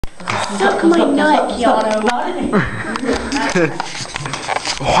Suck my nut, Keanu.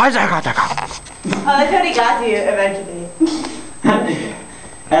 Why is that? Oh, that's what he got to you eventually.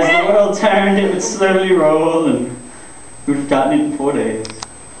 As the world turned, it would slowly roll, and we'd have gotten it in 4 days.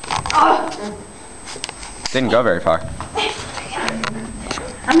 Oh. Didn't go very far.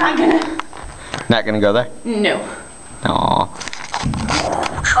 I'm not gonna. Not gonna go there? No. Aww.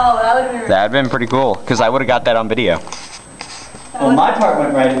 Oh, that would have been. That'd been pretty cool, because I would have got that on video. Well, my part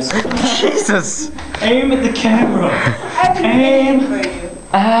went right. It was Jesus! aim at the camera. Aim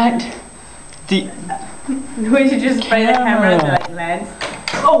At the. We should just spray the camera into like lens.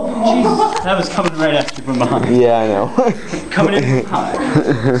 Oh, Jesus! That was coming right at you from behind. Yeah, I know. Coming in from behind.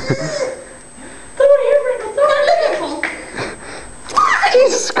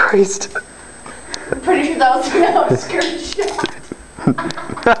 Jesus Christ. I'm pretty sure that was an obscure shot.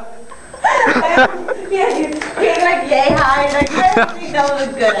 Yeah, dude. Being like yay high, like I don't think that was a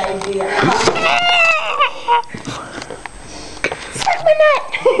good idea. Suck my nut.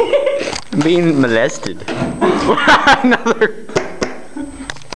 I'm being molested. Another.